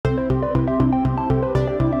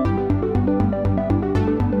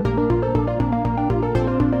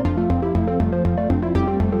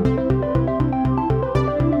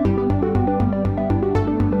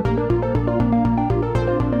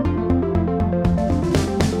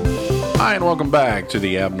Hi, and welcome back to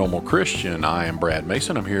The Abnormal Christian. I am Brad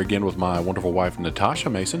Mason. I'm here again with my wonderful wife,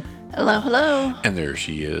 Natasha Mason. Hello, hello. And there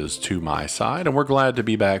she is to my side. And we're glad to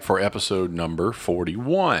be back for episode number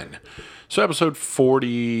 41. So episode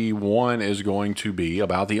 41 is going to be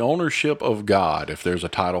about the ownership of God. If there's a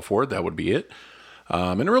title for it, that would be it.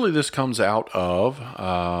 And really this comes out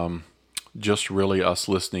of just really us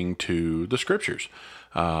listening to the scriptures.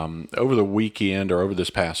 Over the weekend or over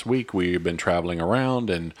this past week, we've been traveling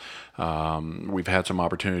around and we've had some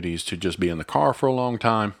opportunities to just be in the car for a long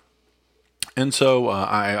time. And so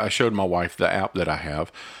I showed my wife the app that I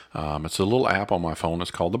have. It's a little app on my phone.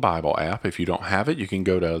 It's called the Bible app. If you don't have it, you can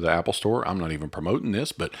go to the Apple Store. I'm not even promoting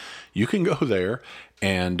this, but you can go there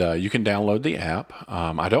and you can download the app.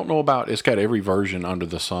 I don't know about, it's got every version under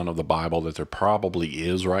the sun of the Bible that there probably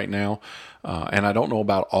is right now. And I don't know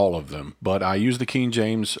about all of them, but I use the King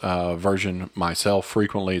James version myself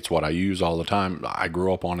frequently. It's what I use all the time. I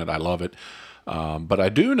grew up on it. I love it. But I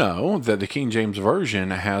do know that the King James Version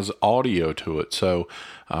has audio to it. So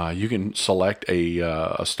you can select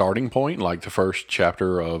a starting point, like the first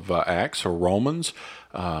chapter of Acts or Romans,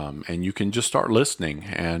 and you can just start listening.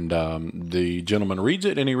 And the gentleman reads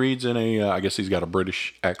it, and he reads in I guess he's got a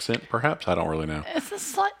British accent, perhaps. I don't really know. It's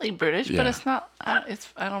slightly British, but it's not, I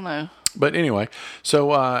don't know. But anyway,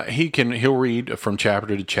 so he'll read from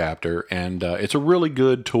chapter to chapter, and it's a really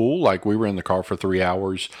good tool. Like we were in the car for 3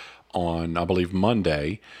 hours on, I believe,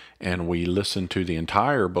 Monday, and we listened to the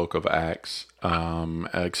entire book of Acts,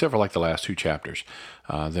 except for like the last two chapters.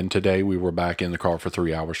 Then today we were back in the car for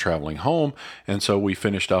 3 hours traveling home, and so we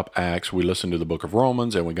finished up Acts. We listened to the book of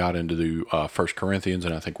Romans, and we got into the 1 Corinthians,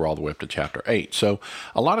 and I think we're all the way up to chapter 8. So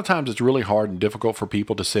a lot of times it's really hard and difficult for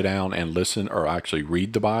people to sit down and listen or actually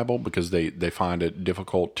read the Bible because they find it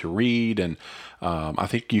difficult to read, and I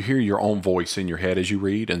think you hear your own voice in your head as you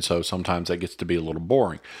read, and so sometimes that gets to be a little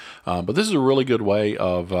boring. But this is a really good way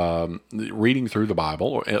of reading through the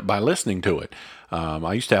Bible by listening to it.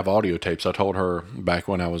 I used to have audio tapes. I told her back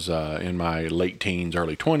when I was in my late teens,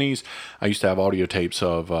 early 20s, I used to have audio tapes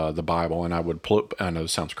of the Bible, and I would I know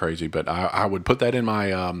this sounds crazy, but I would put that in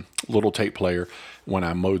my little tape player when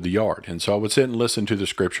I mowed the yard. And so I would sit and listen to the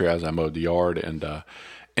scripture as I mowed the yard, and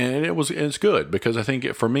it's good because I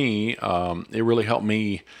think for me, it really helped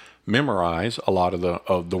me memorize a lot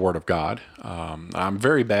of the Word of God. I'm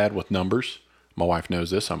very bad with numbers. My wife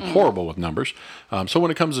knows this. I'm horrible with numbers. So when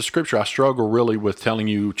it comes to scripture, I struggle really with telling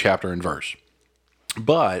you chapter and verse.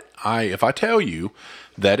 But if I tell you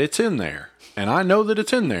that it's in there, and I know that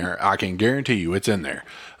it's in there, I can guarantee you it's in there.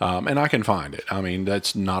 And I can find it. I mean,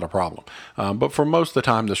 that's not a problem. But for most of the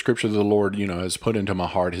time, the scripture of the Lord, has put into my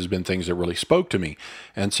heart has been things that really spoke to me.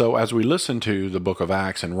 And so as we listen to the book of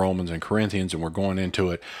Acts and Romans and Corinthians, and we're going into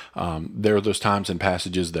it, there are those times and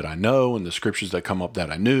passages that I know and the scriptures that come up that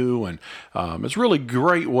I knew. And it's a really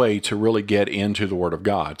great way to really get into the Word of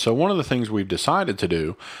God. So one of the things we've decided to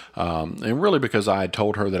do, and really because I had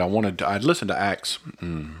told her that I'd listened to Acts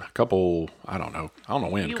I don't know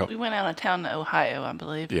when. We went out of town to Ohio, I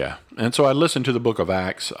believe. Yeah. And so I listened to the book of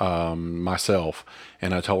Acts myself,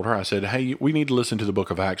 and I told her, I said, hey, we need to listen to the book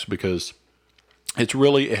of Acts because it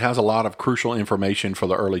has a lot of crucial information for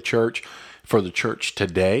the early church, for the church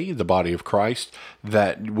today, the body of Christ,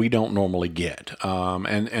 that we don't normally get.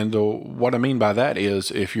 What I mean by that is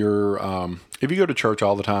if you go to church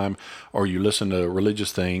all the time or you listen to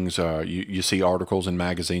religious things, you see articles in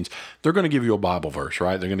magazines, they're going to give you a Bible verse,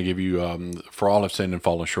 right? They're going to give you, for all have sinned and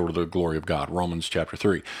fallen short of the glory of God, Romans chapter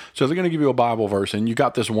 3. So they're going to give you a Bible verse, and you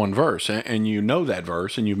got this one verse, and you know that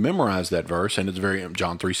verse, and you memorize that verse, and it's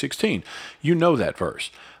John 3:16. You know that verse.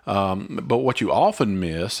 But what you often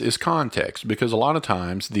miss is context, because a lot of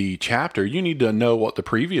times the chapter, you need to know what the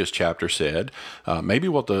previous chapter said, maybe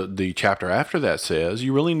what the chapter after that says.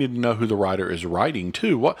 You really need to know who the writer is writing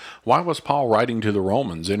to. Why was Paul writing to the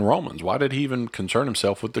Romans in Romans? Why did he even concern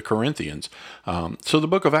himself with the Corinthians? So the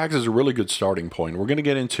book of Acts is a really good starting point. We're going to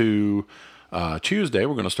get into Tuesday.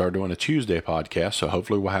 We're going to start doing a Tuesday podcast, so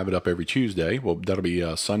hopefully we'll have it up every Tuesday. Well, that'll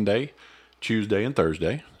be Sunday, Tuesday, and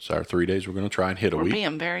Thursday. So our 3 days we're going to try and hit a week. We're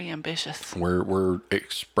being very ambitious. We're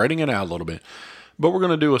spreading it out a little bit. But we're going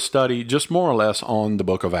to do a study just more or less on the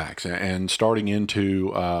book of Acts and starting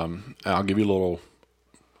into, I'll give you a little,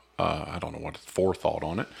 I don't know what forethought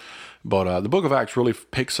on it. But the book of Acts really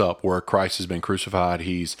picks up where Christ has been crucified.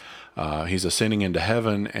 He's He's ascending into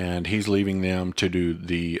heaven, and he's leaving them to do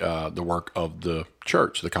the work of the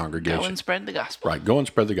church, the congregation. Go and spread the gospel. Right, go and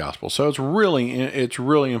spread the gospel. So it's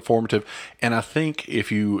really informative, and I think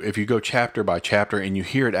if you go chapter by chapter and you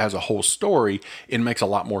hear it as a whole story, it makes a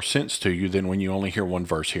lot more sense to you than when you only hear one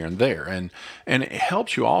verse here and there. And it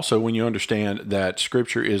helps you also when you understand that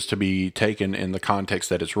Scripture is to be taken in the context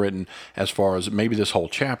that it's written, as far as maybe this whole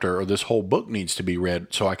chapter or this whole book needs to be read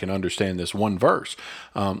so I can understand this one verse,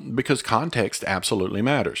 because context absolutely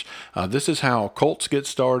matters. This is how cults get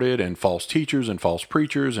started, and false teachers and false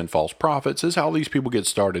preachers and false prophets. This is how these people get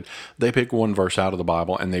started. They pick one verse out of the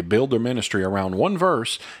Bible and they build their ministry around one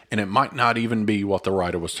verse, and it might not even be what the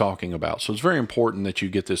writer was talking about. So it's very important that you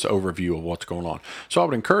get this overview of what's going on. So I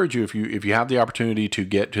would encourage you, if you have the opportunity to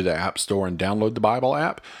get to the App Store and download the Bible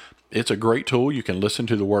app, it's a great tool. You can listen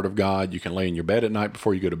to the Word of God. You can lay in your bed at night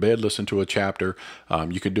before you go to bed, listen to a chapter.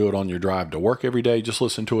 You could do it on your drive to work every day. Just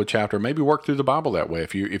listen to a chapter. Maybe work through the Bible that way.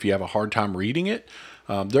 If you have a hard time reading it,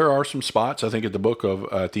 there are some spots, I think, at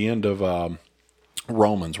the end of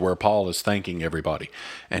Romans, where Paul is thanking everybody,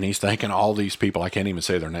 and he's thanking all these people. I can't even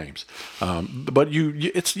say their names, but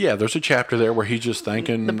there's a chapter there where he's just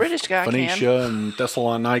thanking the British guy Phoenicia and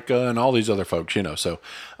Thessalonica and all these other folks. So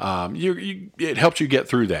it helps you get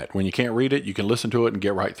through that. When you can't read it, you can listen to it and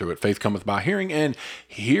get right through it. Faith cometh by hearing, and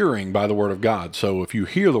hearing by the word of God. So if you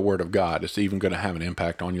hear the word of God, it's even going to have an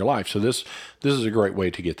impact on your life. So this is a great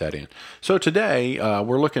way to get that in. So today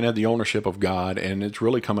we're looking at the ownership of God, and it's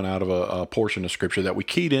really coming out of a portion of Scripture that we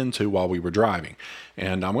keyed into while we were driving.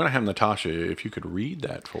 And I'm going to have Natasha, if you could read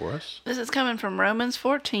that for us. This is coming from Romans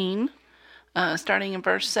 14, starting in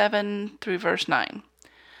verse 7 through verse 9.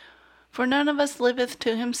 For none of us liveth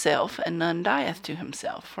to himself, and none dieth to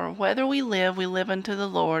himself. For whether we live unto the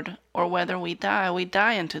Lord, or whether we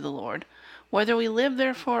die unto the Lord. Whether we live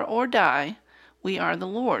therefore or die, we are the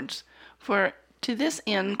Lord's. For to this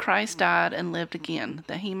end Christ died and lived again,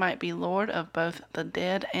 that he might be Lord of both the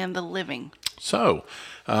dead and the living. So,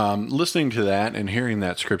 listening to that and hearing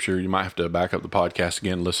that Scripture, you might have to back up the podcast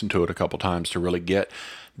again, listen to it a couple times to really get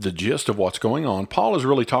the gist of what's going on. Paul is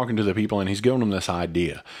really talking to the people, and he's giving them this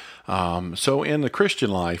idea. So in the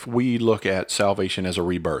Christian life, we look at salvation as a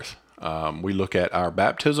rebirth. We look at our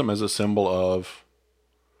baptism as a symbol of,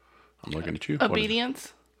 I'm looking at you.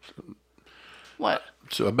 Obedience? What?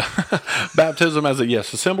 So baptism as a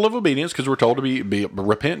symbol of obedience, because we're told to be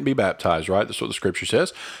repent and be baptized, right? That's what the Scripture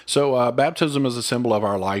says. So baptism is a symbol of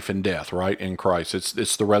our life and death, right, in Christ.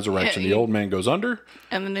 It's the resurrection. The old man goes under,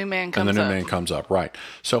 and the new man comes up, right?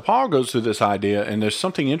 So Paul goes through this idea, and there's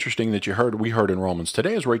something interesting that we heard in Romans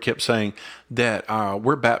today, is where he kept saying that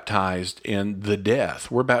we're baptized in the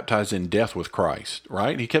death. We're baptized in death with Christ,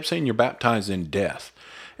 right? He kept saying you're baptized in death.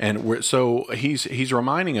 And so he's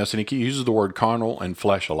reminding us, and he uses the word carnal and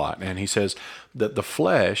flesh a lot. And he says that the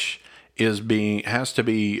flesh has to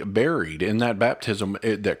be buried in that baptism,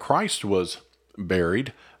 that Christ was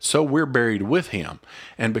buried. So we're buried with him.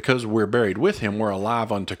 And because we're buried with him, we're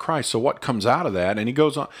alive unto Christ. So what comes out of that? And he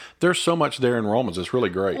goes on. There's so much there in Romans. It's really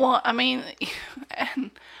great. Well, I mean,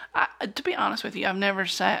 to be honest with you, I've never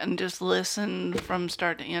sat and just listened from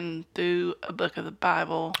start to end through a book of the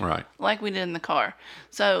Bible, right, like we did in the car.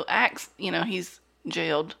 So Acts, he's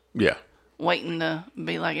jailed, waiting to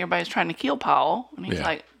be like, everybody's trying to kill Paul, and he's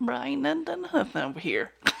like, bro, ain't nothing over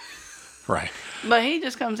here. Right. But he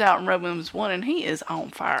just comes out in Romans 1 and he is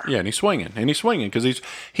on fire. Yeah, and he's swinging because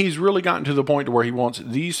he's really gotten to the point to where he wants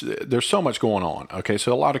there's so much going on. Okay,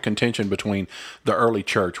 so a lot of contention between the early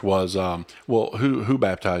church was, who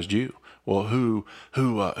baptized you? Well,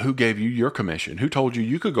 who gave you your commission? Who told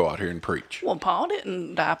you could go out here and preach? Well, Paul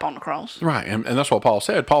didn't die upon the cross. Right, and that's what Paul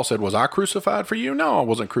said. Paul said, was I crucified for you? No, I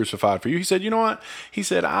wasn't crucified for you. He said, you know what? He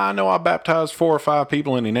said, I know I baptized 4 or 5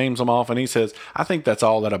 people, and he names them off, and he says, I think that's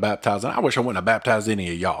all that I baptized, and I wish I wouldn't have baptized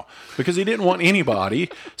any of y'all, because he didn't want anybody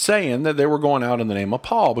saying that they were going out in the name of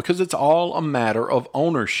Paul, because it's all a matter of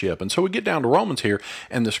ownership. And so we get down to Romans here,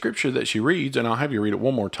 and the Scripture that she reads, and I'll have you read it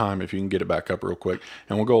one more time if you can get it back up real quick,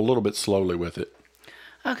 and we'll go a little bit slowly with it.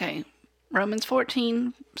 Okay, Romans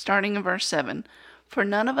 14, starting in verse 7. For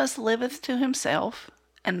none of us liveth to himself,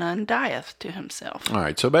 and none dieth to himself. All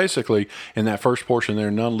right, so basically, in that first portion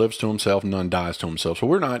there, none lives to himself, none dies to himself. So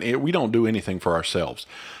we don't do anything for ourselves.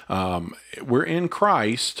 We're in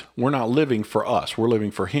Christ. We're not living for us. We're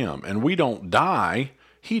living for him. And we don't die.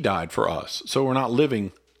 He died for us. So we're not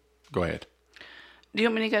living. Go ahead. Do you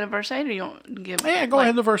want me to go to verse 8, or you want to give... Yeah, go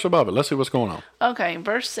ahead, the verse above it. Let's see what's going on. Okay,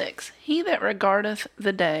 verse 6. He that regardeth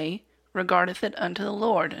the day, regardeth it unto the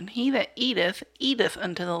Lord, and he that eateth, eateth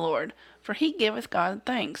unto the Lord, for he giveth God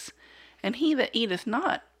thanks. And he that eateth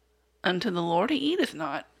not unto the Lord, he eateth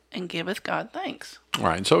not, and giveth God thanks. All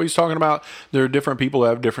right. So he's talking about there are different people who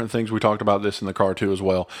have different things. We talked about this in the car too as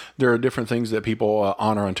well. There are different things that people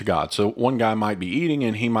honor unto God. So one guy might be eating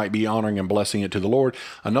and he might be honoring and blessing it to the Lord.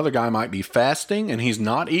 Another guy might be fasting and he's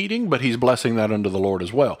not eating, but he's blessing that unto the Lord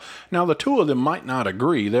as well. Now, the two of them might not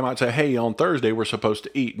agree. They might say, hey, on Thursday we're supposed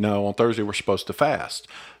to eat. No, on Thursday we're supposed to fast.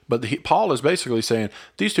 But Paul is basically saying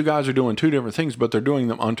these two guys are doing two different things, but they're doing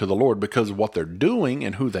them unto the Lord because what they're doing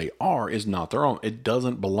and who they are is not their own. It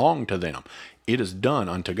doesn't belong to them. It is done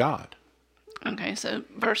unto God. Okay, so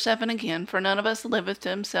verse 7 again. For none of us liveth to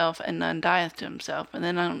himself, and none dieth to himself. And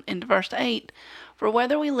then into verse 8. For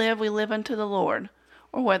whether we live unto the Lord.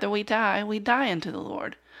 Or whether we die unto the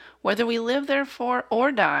Lord. Whether we live therefore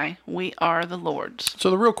or die, we are the Lord's. So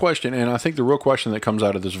the real question, and I think the real question that comes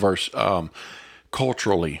out of this verse,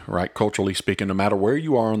 culturally, right? Culturally speaking, no matter where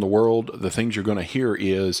you are in the world, the things you're going to hear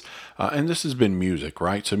is, and this has been music,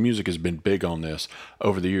 right? So music has been big on this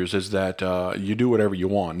over the years, is that you do whatever you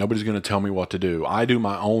want. Nobody's going to tell me what to do. I do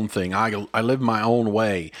my own thing. I live my own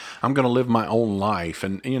way. I'm going to live my own life.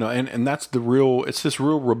 And, and that's it's this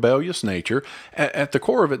real rebellious nature. At the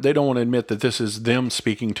core of it, they don't want to admit that this is them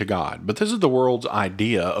speaking to God. But this is the world's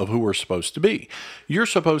idea of who we're supposed to be. You're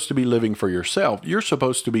supposed to be living for yourself. You're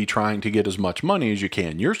supposed to be trying to get as much money as you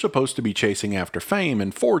can. You're supposed to be chasing after fame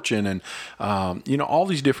and fortune and all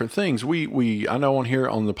these different things. I know on here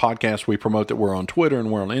on the podcast we promote that we're on Twitter and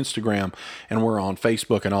we're on Instagram and we're on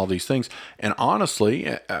Facebook and all these things. And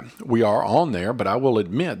honestly, we are on there, but I will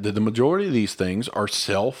admit that the majority of these things are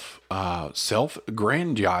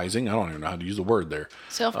self-aggrandizing. I don't even know how to use the word there.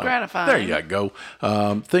 Self-gratifying. There you go.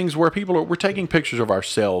 Things where we're taking pictures of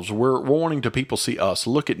ourselves. We're wanting to people see us,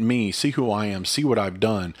 look at me, see who I am, see what I've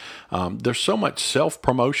done. There's so much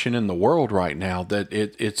self-promotion in the world right now that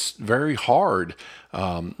it's very hard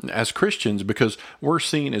as Christians, because we're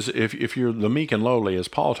seen as if you're the meek and lowly, as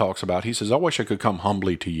Paul talks about. He says, I wish I could come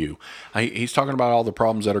humbly to you. He's talking about all the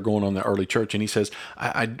problems that are going on in the early church, and he says,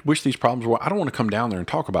 I wish these problems were, I don't want to come down there and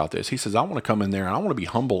talk about this. He says, I want to come in there and I want to be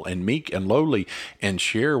humble and meek and lowly and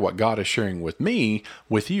share what God is sharing with me,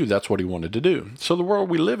 with you. That's what he wanted to do. So the world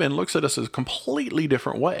we live in looks at us as a completely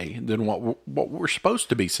different way than what we're supposed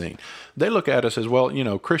to be seen. They look at us as, well,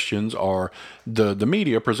 Christians are, the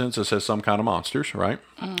media presents us as some kind of monsters, right?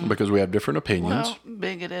 Because we have different opinions. Well,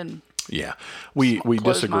 bigoted. Yeah, we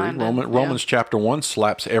disagree. Romans chapter 1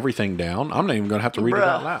 slaps everything down. I'm not even going to have to read it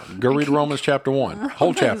out loud. Go read Romans chapter 1,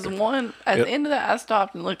 whole chapter. At the end of that, I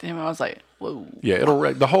stopped and looked at him. I was like, whoa. Yeah,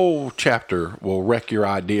 the whole chapter will wreck your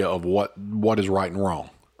idea of what is right and wrong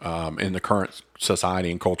in the current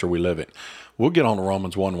society and culture we live in. We'll get on to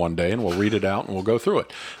Romans 1 one day and we'll read it out and we'll go through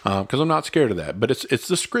it because I'm not scared of that. But it's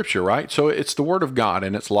the scripture, right? So it's the word of God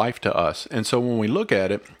and it's life to us. And so when we look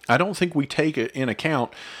at it, I don't think we take it in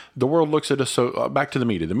account. The world looks at us, so back to the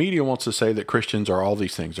media. The media wants to say that Christians are all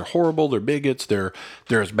these things. They're horrible, they're bigots, they're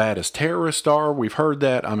as bad as terrorists are. We've heard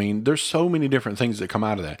that. I mean, there's so many different things that come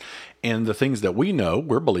out of that. And the things that we know,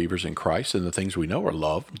 we're believers in Christ, and the things we know are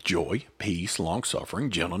love, joy, peace, long-suffering,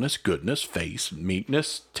 gentleness, goodness, faith,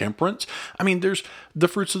 meekness, temperance. I mean, there's the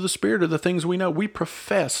fruits of the Spirit are the things we know. We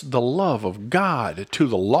profess the love of God to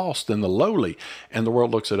the lost and the lowly. And the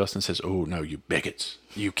world looks at us and says, oh, no, you bigots.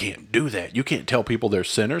 You can't do that. You can't tell people they're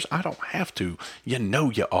sinners. I don't have to. You know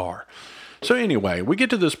you are. So anyway, we get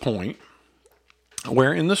to this point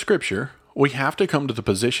where in the scripture, we have to come to the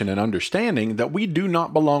position and understanding that we do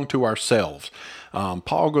not belong to ourselves.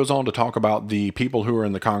 Paul goes on to talk about the people who are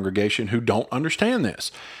in the congregation who don't understand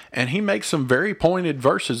this. And he makes some very pointed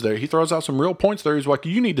verses there. He throws out some real points there. He's like,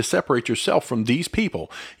 you need to separate yourself from these people.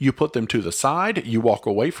 You put them to the side. You walk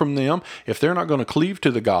away from them. If they're not going to cleave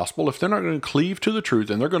to the gospel, if they're not going to cleave to the truth,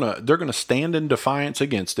 and they're going to stand in defiance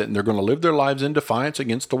against it, and they're going to live their lives in defiance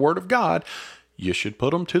against the word of God, you should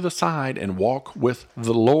put them to the side and walk with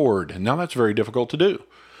the Lord. And now that's very difficult to do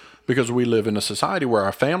because we live in a society where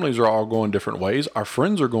our families are all going different ways. Our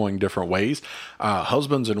friends are going different ways.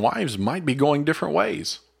 Husbands and wives might be going different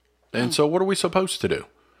ways. And so what are we supposed to do?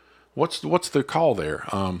 What's the call there?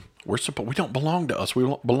 We don't belong to us.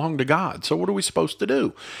 We belong to God. So what are we supposed to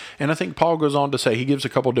do? And I think Paul goes on to say, he gives a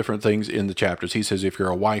couple different things in the chapters. He says, if you're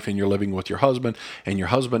a wife and you're living with your husband and your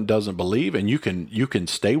husband doesn't believe and you can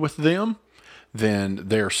stay with them, then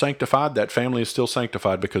they're sanctified. That family is still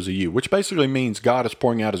sanctified because of you, which basically means God is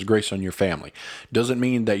pouring out his grace on your family. Doesn't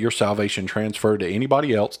mean that your salvation transferred to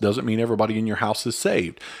anybody else. Doesn't mean everybody in your house is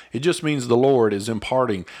saved. It just means the Lord is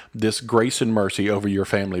imparting this grace and mercy over your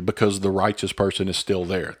family because the righteous person is still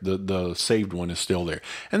there. The saved one is still there.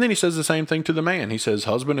 And then he says the same thing to the man. He says,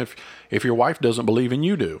 husband, if your wife doesn't believe and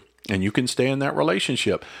you do, and you can stay in that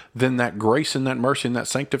relationship, then that grace and that mercy and that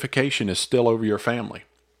sanctification is still over your family.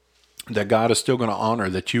 that God is still going to honor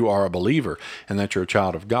that you are a believer and that you're a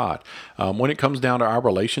child of God. When it comes down to our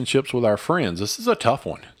relationships with our friends, this is a tough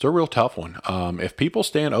one. It's a real tough one. If people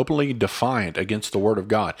stand openly defiant against the Word of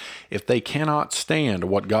God, if they cannot stand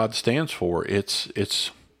what God stands for, it's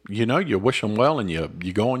you wish them well and you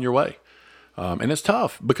go on your way. And it's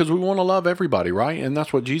tough because we want to love everybody, right? And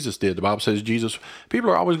that's what Jesus did. The Bible says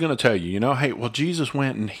people are always going to tell you, hey, well, Jesus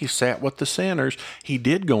went and he sat with the sinners. He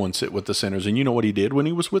did go and sit with the sinners. And you know what he did when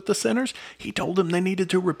he was with the sinners? He told them they needed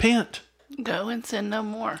to repent. Go and sin no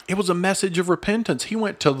more. It was a message of repentance. He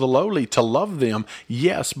went to the lowly to love them,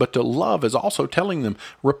 yes, but to love is also telling them,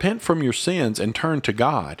 repent from your sins and turn to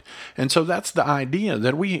God. And so that's the idea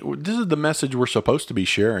that this is the message we're supposed to be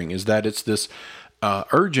sharing, is that it's this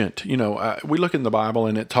urgent. We look in the Bible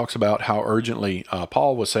and it talks about how urgently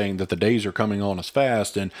Paul was saying that the days are coming on us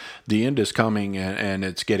fast and the end is coming and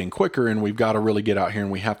it's getting quicker and we've got to really get out here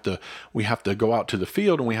and we have to go out to the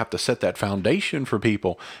field and we have to set that foundation for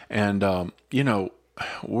people. And,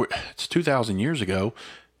 it's 2,000 years ago.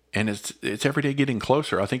 And it's every day getting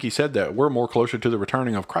closer. I think he said that we're more closer to the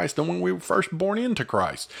returning of Christ than when we were first born into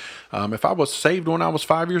Christ. If I was saved when I was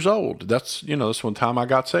 5 years old, that's one time I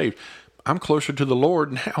got saved. I'm closer to the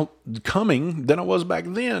Lord now coming than I was back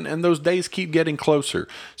then, and those days keep getting closer.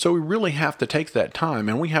 So we really have to take that time,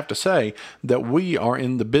 and we have to say that we are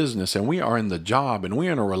in the business, and we are in the job, and we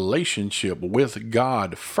are in a relationship with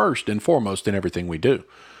God first and foremost in everything we do.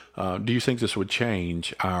 Do you think this would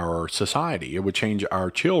change our society? It would change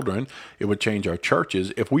our children. It would change our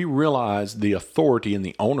churches if we realize the authority and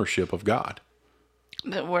the ownership of God.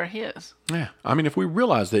 That we're his. Yeah. I mean, if we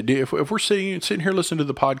realize that, if we're sitting here listening to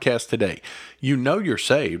the podcast today, you're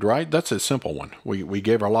saved, right? That's a simple one. We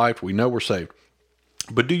gave our life. We know we're saved.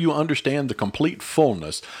 But do you understand the complete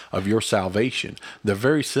fullness of your salvation? The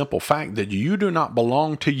very simple fact that you do not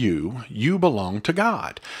belong to you, you belong to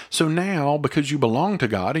God. So now, because you belong to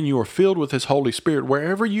God and you are filled with His Holy Spirit,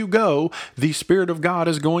 wherever you go, the Spirit of God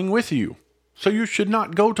is going with you. So you should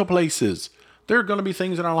not go to places. There are going to be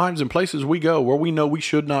things in our lives and places we go where we know we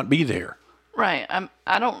should not be there. Right.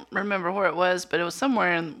 I don't remember where it was, but it was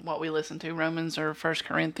somewhere in what we listened to, Romans or 1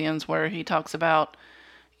 Corinthians, where he talks about,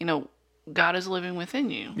 God is living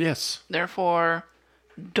within you. Yes. Therefore,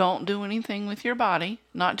 don't do anything with your body,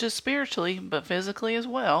 not just spiritually, but physically as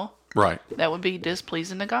well. Right. That would be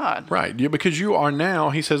displeasing to God. Right. Yeah, because you are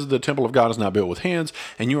now, he says, the temple of God is not built with hands,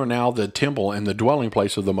 and you are now the temple and the dwelling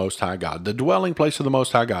place of the Most High God. The dwelling place of the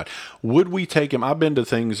Most High God. Would we take him? I've been to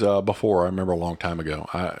things before. I remember a long time ago.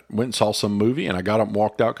 I went and saw some movie, and I got up and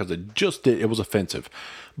walked out because it was offensive.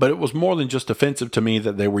 But it was more than just offensive to me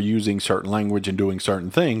that they were using certain language and doing certain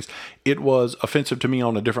things. It was offensive to me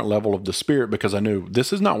on a different level of the spirit because I knew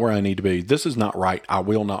this is not where I need to be. This is not right. I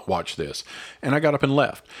will not watch this. And I got up and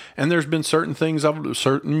left. And there's been certain things,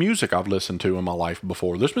 certain music I've listened to in my life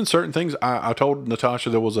before. There's been certain things. I told Natasha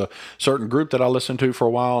there was a certain group that I listened to for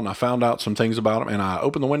a while, and I found out some things about them. And I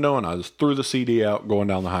opened the window and I just threw the CD out going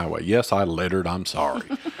down the highway. Yes, I littered. I'm sorry.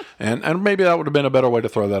 And maybe that would have been a better way to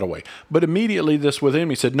throw that away. But immediately this within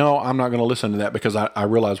me said, no, I'm not going to listen to that because I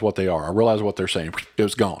realize what they are. I realize what they're saying. It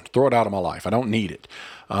was gone. Throw it out of my life. I don't need it.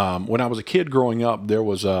 When I was a kid growing up, there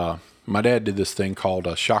was my dad did this thing called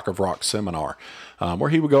a Shock of Rock seminar,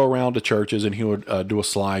 where he would go around to churches and he would do a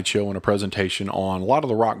slideshow and a presentation on a lot of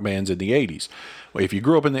the rock bands in the 80s. If you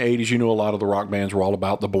grew up in the 80s, you know a lot of the rock bands were all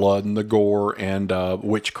about the blood and the gore and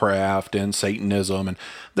witchcraft and Satanism. And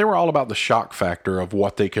they were all about the shock factor of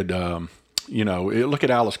what they could, look at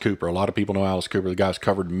Alice Cooper. A lot of people know Alice Cooper. The guy's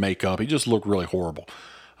covered in makeup. He just looked really horrible.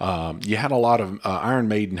 You had a lot of Iron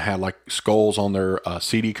Maiden had like skulls on their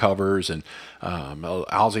CD covers, and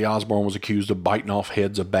Ozzy Osbourne was accused of biting off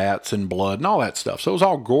heads of bats and blood and all that stuff. So it was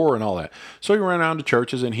all gore and all that. So he ran around to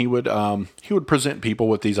churches and he would present people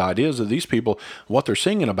with these ideas of these people, what they're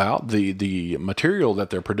singing about, the material that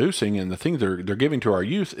they're producing and the things they're giving to our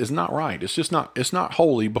youth is not right. It's just not. It's not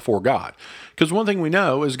holy before God. Because one thing we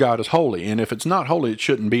know is God is holy, and if it's not holy, it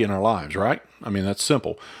shouldn't be in our lives, right? I mean, that's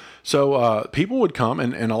simple. So people would come,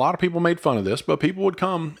 and a lot of people made fun of this, but people would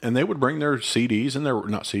come and they would bring their CDs and their,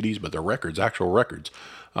 not CDs, but their records, actual records.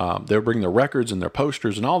 They would bring their records and their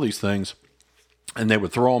posters and all these things, and they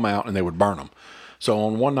would throw them out and they would burn them. So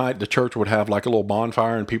on one night, the church would have like a little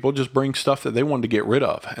bonfire, and people would just bring stuff that they wanted to get rid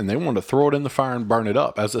of, and they wanted to throw it in the fire and burn it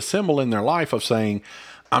up as a symbol in their life of saying,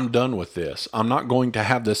 I'm done with this. I'm not going to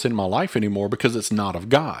have this in my life anymore because it's not of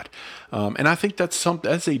God. And I think that's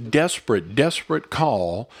a desperate, desperate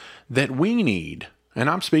call that we need. And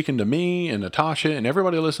I'm speaking to me and Natasha and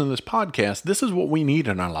everybody listening to this podcast. This is what we need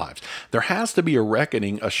in our lives. There has to be a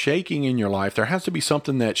reckoning, a shaking in your life. There has to be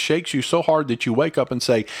something that shakes you so hard that you wake up and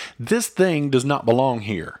say, this thing does not belong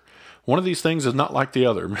here. One of these things is not like the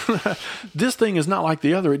other. This thing is not like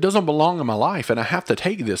the other. It doesn't belong in my life, and I have to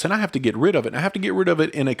take this, and I have to get rid of it. And I have to get rid of it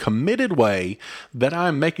in a committed way, that I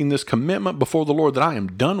am making this commitment before the Lord that I am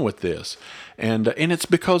done with this. And it's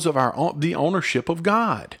because of the ownership of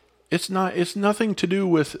God. It's nothing to do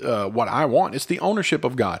with what I want. It's the ownership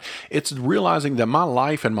of God. It's realizing that my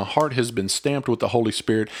life and my heart has been stamped with the Holy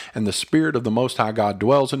Spirit, and the Spirit of the Most High God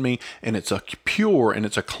dwells in me, and it's a pure, and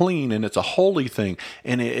it's a clean, and it's a holy thing.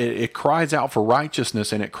 And it cries out for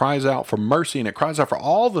righteousness, and it cries out for mercy, and it cries out for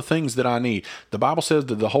all the things that I need. The Bible says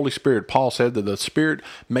that the Holy Spirit, Paul said that the Spirit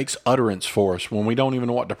makes utterance for us when we don't even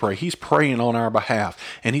know what to pray. He's praying on our behalf,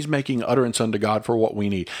 and he's making utterance unto God for what we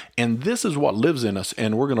need. And this is what lives in us,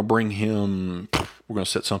 and we're going to bring him, we're going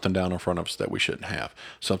to set something down in front of us that we shouldn't have,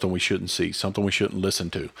 something we shouldn't see, something we shouldn't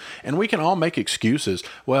listen to. And we can all make excuses.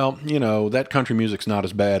 Well, that country music's not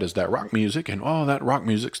as bad as that rock music, and that rock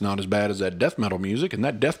music's not as bad as that death metal music, and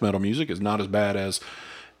that death metal music is not as bad as,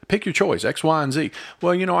 pick your choice, X, Y, and Z.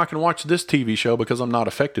 Well, I can watch this TV show because I'm not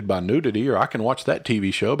affected by nudity, or I can watch that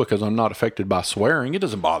TV show because I'm not affected by swearing. It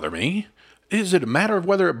doesn't bother me. Is it a matter of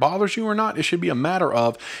whether it bothers you or not? It should be a matter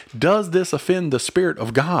of, does this offend the Spirit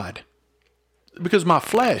of God? Because my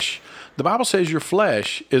flesh, the Bible says your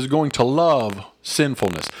flesh is going to love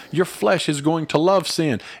sinfulness. Your flesh is going to love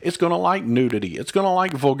sin. It's going to like nudity. It's going to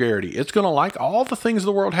like vulgarity. It's going to like all the things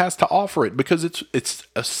the world has to offer it, because it's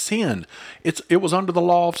a sin. It was under the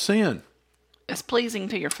law of sin. It's pleasing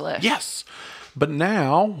to your flesh. Yes. But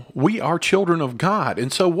now we are children of God.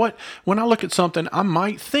 And so when I look at something, I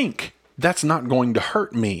might think that's not going to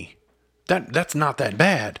hurt me. That's not that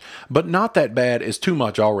bad. But not that bad is too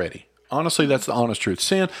much already. Honestly, that's the honest truth.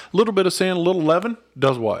 Sin, a little bit of sin, a little leaven,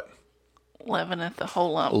 does what? Leaveneth the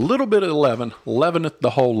whole lump. A little bit of leaven, leaveneth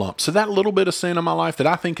the whole lump. So that little bit of sin in my life that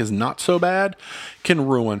I think is not so bad can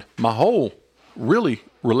ruin my whole, really,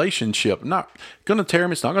 relationship. Not going to tear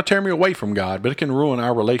me. It's not going to tear me away from God, but it can ruin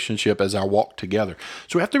our relationship as our walk together.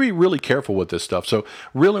 So we have to be really careful with this stuff. So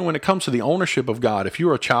really, when it comes to the ownership of God, if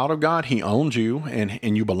you're a child of God, he owns you,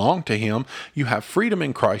 and you belong to him. You have freedom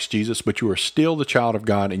in Christ Jesus, but you are still the child of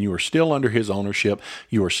God, and you are still under his ownership.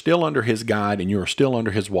 You are still under his guide, and you are still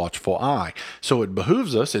under his watchful eye. So it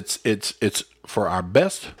behooves us. It's for our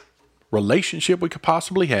best relationship we could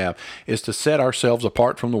possibly have is to set ourselves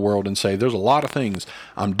apart from the world and say, there's a lot of things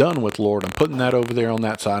I'm done with, Lord. I'm putting that over there on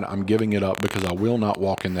that side. I'm giving it up because I will not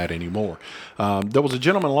walk in that anymore. There was a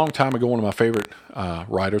gentleman a long time ago, one of my favorite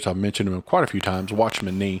writers. I've mentioned him quite a few times,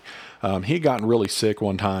 Watchman Nee. He had gotten really sick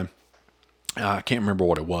one time. I can't remember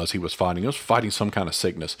what it was he was fighting. He was fighting some kind of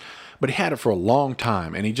sickness, but he had it for a long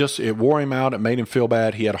time, and it wore him out. It made him feel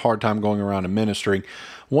bad. He had a hard time going around and ministering.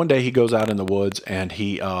 One day he goes out in the woods, and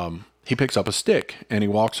he picks up a stick, and he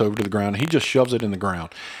walks over to the ground. He just shoves it in the ground,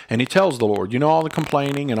 and he tells the Lord, all the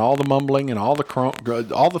complaining and all the mumbling and all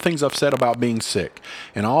the things I've said about being sick,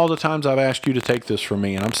 and all the times I've asked you to take this from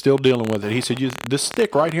me, and I'm still dealing with it. He said, this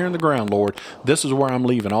stick right here in the ground, Lord, this is where I'm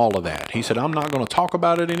leaving all of that. He said, I'm not going to talk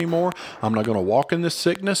about it anymore. I'm not going to walk in this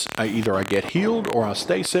sickness. Either I get healed or I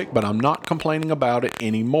stay sick, but I'm not complaining about it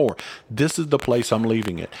anymore. This is the place I'm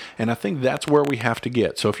leaving it. And I think that's where we have to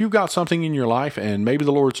get. So if you've got something in your life, and maybe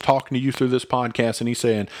the Lord's talking to you through this podcast, and he's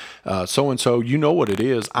saying, so-and-so, you know what it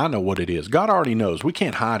is. I know what it is. God already knows. We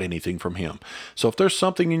can't hide anything from him. So if there's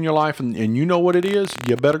something in your life and you know what it is,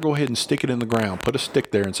 you better go ahead and stick it in the ground. Put a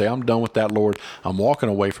stick there and say, I'm done with that, Lord. I'm walking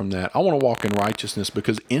away from that. I want to walk in righteousness,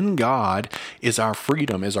 because in God is our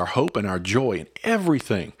freedom, is our hope, and our joy, and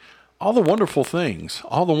everything. All the wonderful things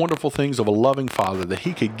of a loving Father that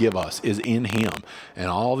he could give us is in him. And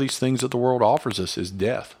all these things that the world offers us is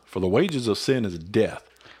death. For the wages of sin is death.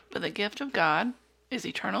 But the gift of God is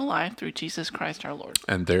eternal life through Jesus Christ our Lord.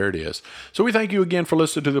 And there it is. So we thank you again for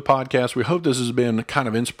listening to the podcast. We hope this has been kind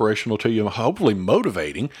of inspirational to you, hopefully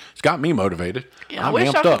motivating. It's got me motivated. Yeah, I'm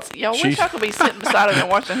amped up. I wish I could be sitting beside him and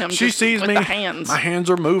watching him she just sees with me, the hands. My hands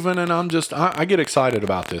are moving, and I get excited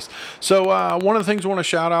about this. So one of the things I want to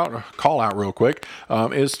shout out, or call out real quick,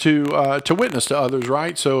 is to witness to others,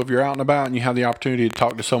 right? So if you're out and about and you have the opportunity to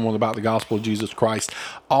talk to someone about the gospel of Jesus Christ,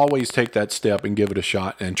 always take that step and give it a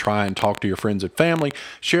shot, and try and talk to your friends and family.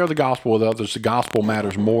 Share the gospel with others. The gospel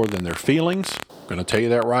matters more than their feelings. I'm going to tell you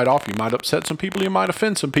that right off. You might upset some people, you might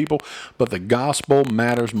offend some people, but the gospel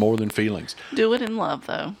matters more than feelings. Do it in love,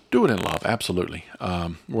 though. Do it in love, absolutely.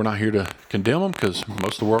 We're not here to condemn them, because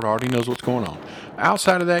most of the world already knows what's going on.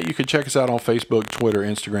 Outside of that, you can check us out on Facebook, Twitter,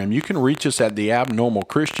 Instagram. You can reach us at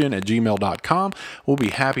theabnormalchristian@gmail.com. We'll be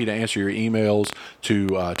happy to answer your emails,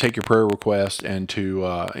 to take your prayer requests, and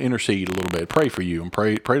to intercede a little bit, pray for you, and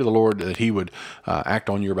pray to the Lord that he would act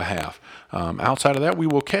on your behalf. Outside of that, we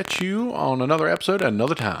will catch you on another episode at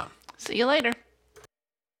another time. See you later.